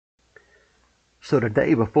So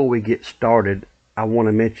today, before we get started, I want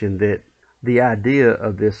to mention that the idea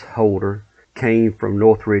of this holder came from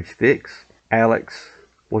Northridge Fix. Alex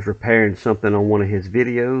was repairing something on one of his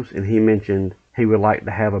videos, and he mentioned he would like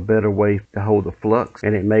to have a better way to hold the flux,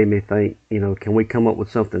 and it made me think, can we come up with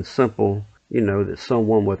something simple, that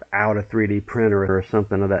someone without a 3D printer or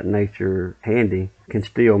something of that nature handy can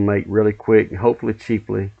still make really quick and hopefully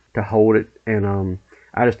cheaply to hold it. And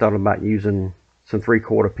I just thought about using some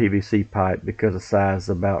 3/4 PVC pipe because the size is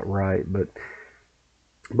about right. But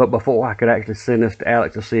before I could actually send this to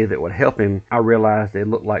Alex to see if it would help him, I realized it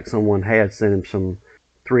looked like someone had sent him some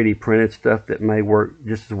 3D printed stuff that may work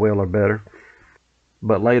just as well or better.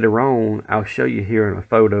 But later on, I'll show you here in a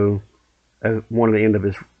photo of one of the end of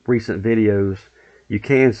his recent videos. You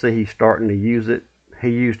can see he's starting to use it. He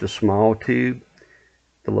used a small tube,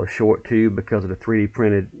 the little short tube, because of the 3D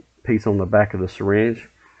printed piece on the back of the syringe.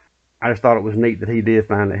 I just thought it was neat that he did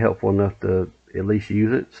find it helpful enough to at least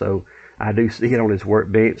use it. So I do see it on his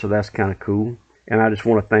workbench, so that's kind of cool. And I just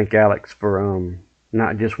want to thank Alex for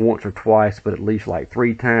not just once or twice, but at least like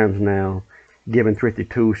 3 times now, giving Thrifty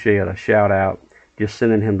Tool Shed a shout out, just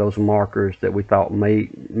sending him those markers that we thought may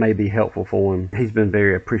be helpful for him. He's been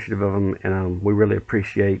very appreciative of them, and we really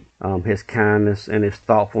appreciate his kindness and his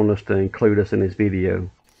thoughtfulness to include us in his video.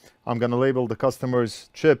 I'm going to label the customer's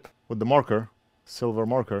chip with the marker, silver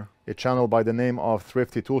marker, a channel by the name of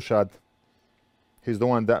Thrifty Tool Shed. He's the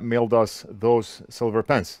one that mailed us those silver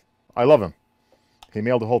pens. I love him. He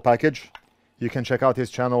mailed the whole package. You can check out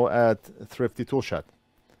his channel at Thrifty Tool Shed.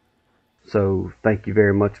 So thank you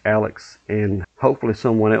very much, Alex, and hopefully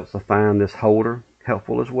someone else will find this holder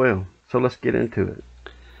helpful as well. So let's get into it.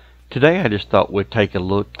 Today I just thought we'd take a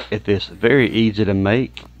look at this very easy to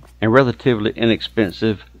make and relatively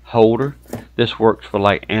inexpensive holder. This works for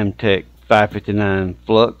like AMTECH 559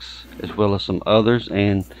 Flux as well as some others,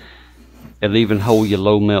 and it'll even hold your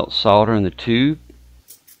low melt solder in the tube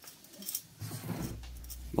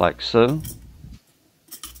like so.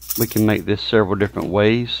 We can make this several different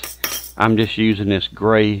ways. I'm just using this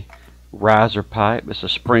gray riser pipe. It's a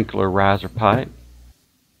sprinkler riser pipe.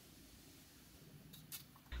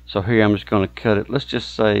 So here I'm just going to cut it, let's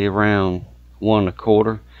just say around 1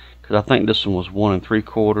 1/4, because I think this one was 1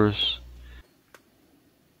 3/4.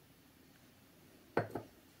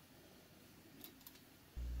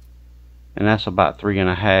 And that's about 3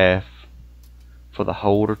 1/2 for the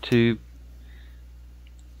holder tube.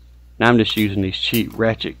 Now I'm just using these cheap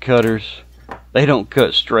ratchet cutters. They don't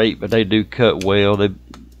cut straight, but they do cut well.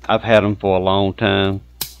 I've had them for a long time.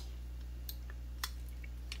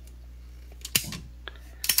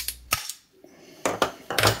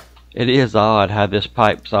 It is odd how this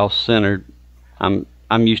pipe's all centered. I'm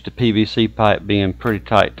used to PVC pipe being pretty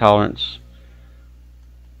tight tolerance,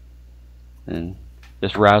 and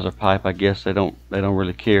this riser pipe, I guess they don't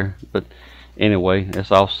really care. But anyway,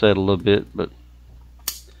 it's offset a little bit, but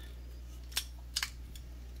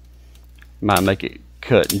might make it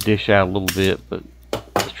cut and dish out a little bit, but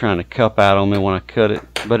it's trying to cup out on me when I cut it,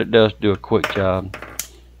 but it does do a quick job.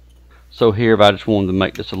 So here, if I just wanted to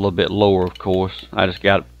make this a little bit lower, of course, I just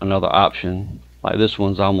got another option. Like this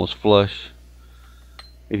one's almost flush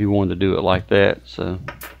if you wanted to do it like that. So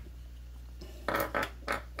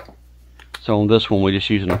on this one, we're just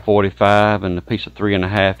using a 45 and a piece of 3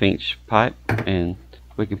 1/2 inch pipe, and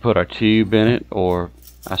we can put our tube in it or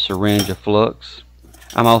a syringe of flux.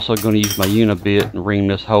 I'm also going to use my Uni-Bit and ream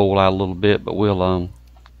this hole out a little bit, but we'll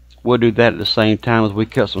do that at the same time as we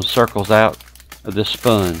cut some circles out of this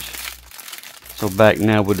sponge. So back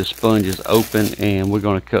now with the sponge is open, and we're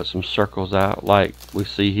going to cut some circles out like we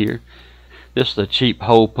see here. This is a cheap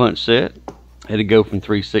hole punch set. It'll go from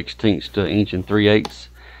 3/16 to 1 3/8.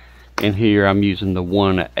 And here I'm using the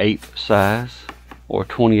 1/8 size or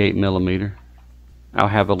 28 millimeter. I'll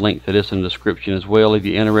have a link to this in the description as well if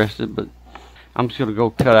you're interested, but I'm just going to go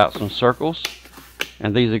cut out some circles,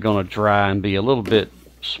 and these are going to dry and be a little bit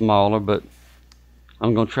smaller, but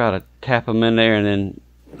I'm going to try to tap them in there and then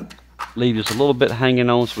leave just a little bit hanging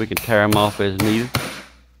on so we can tear them off as needed.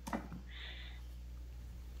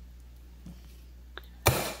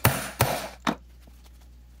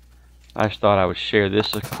 I just thought I would share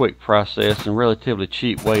this, a quick process and relatively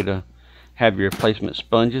cheap way to have your replacement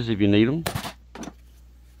sponges if you need them.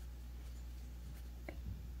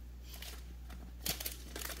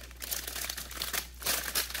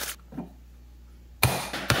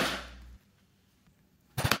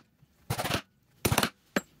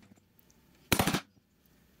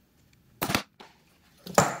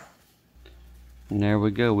 And there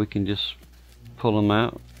we go. We can just pull them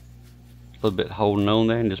out, a little bit holding on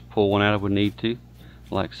there, and just pull one out if we need to,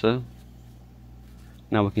 like so.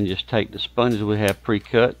 Now we can just take the sponges we have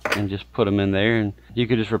pre-cut and just put them in there, and you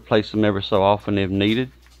could just replace them every so often if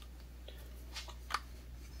needed.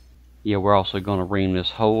 Yeah, we're also going to ream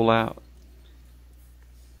this hole out.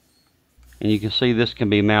 And you can see this can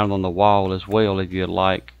be mounted on the wall as well if you'd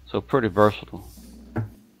like. So pretty versatile.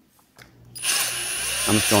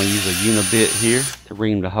 I'm just going to use a Uni-Bit here to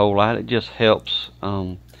ream the hole out. It just helps.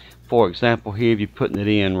 For example, here if you're putting it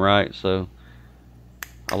in, right, so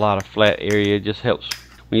a lot of flat area, it just helps.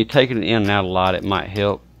 When you're taking it in and out a lot, it might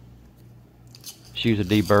help. Just use a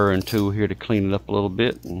deburring tool here to clean it up a little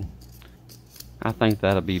bit, and I think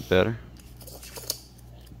that'll be better.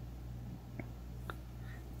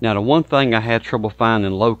 Now the one thing I had trouble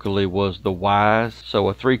finding locally was the Ys. So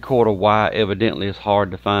a 3/4 Y evidently is hard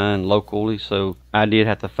to find locally, so I did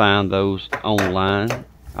have to find those online.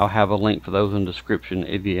 I'll have a link for those in the description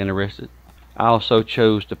if you're interested. I also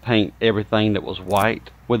chose to paint everything that was white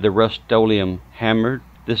with the Rust-Oleum hammered.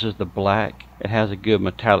 This is the black. It has a good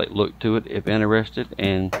metallic look to it if interested,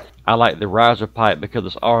 and I like the riser pipe because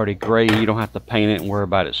it's already gray. You don't have to paint it and worry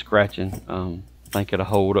about it scratching. I think it'll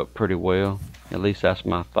hold up pretty well. At least that's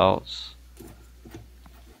my thoughts.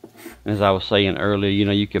 As I was saying earlier, you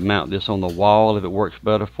know, you can mount this on the wall if it works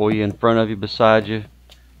better for you, in front of you, beside you,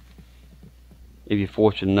 if you're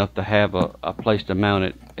fortunate enough to have a place to mount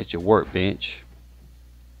it at your workbench.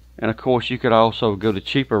 And of course you could also go the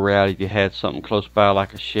cheaper route if you had something close by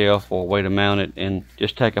like a shelf or a way to mount it, and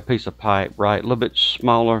just take a piece of pipe, right, a little bit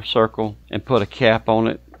smaller circle, and put a cap on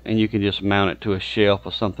it, and you can just mount it to a shelf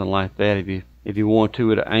or something like that if you want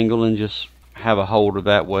to at an angle, and just have a holder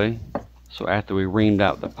that way. So after we reamed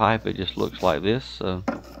out the pipe, it just looks like this. So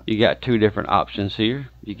you got two different options here.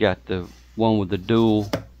 You got the one with the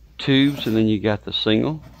dual tubes, and then you got the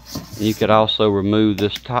single. And you could also remove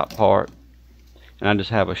this top part, and I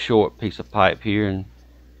just have a short piece of pipe here, and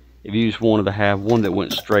if you just wanted to have one that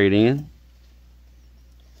went straight in,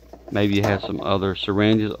 maybe you had some other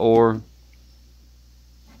syringes, or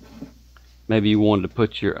maybe you wanted to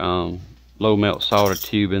put your low melt solder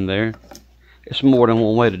tube in there. It's more than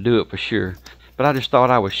one way to do it for sure, but I just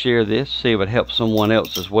thought I would share this, see if it helps someone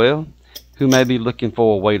else as well who may be looking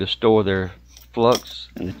for a way to store their flux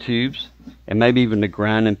and the tubes, and maybe even the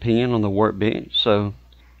grinding pen on the workbench. So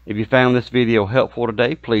if you found this video helpful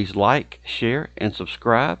today, please like, share, and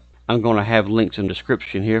subscribe. I'm going to have links in the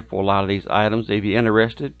description here for a lot of these items. If you're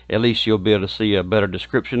interested, at least you'll be able to see a better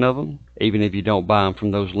description of them, even if you don't buy them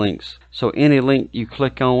from those links. So any link you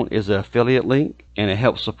click on is an affiliate link, and it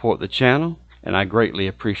helps support the channel, and I greatly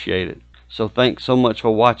appreciate it. So thanks so much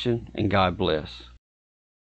for watching, and God bless.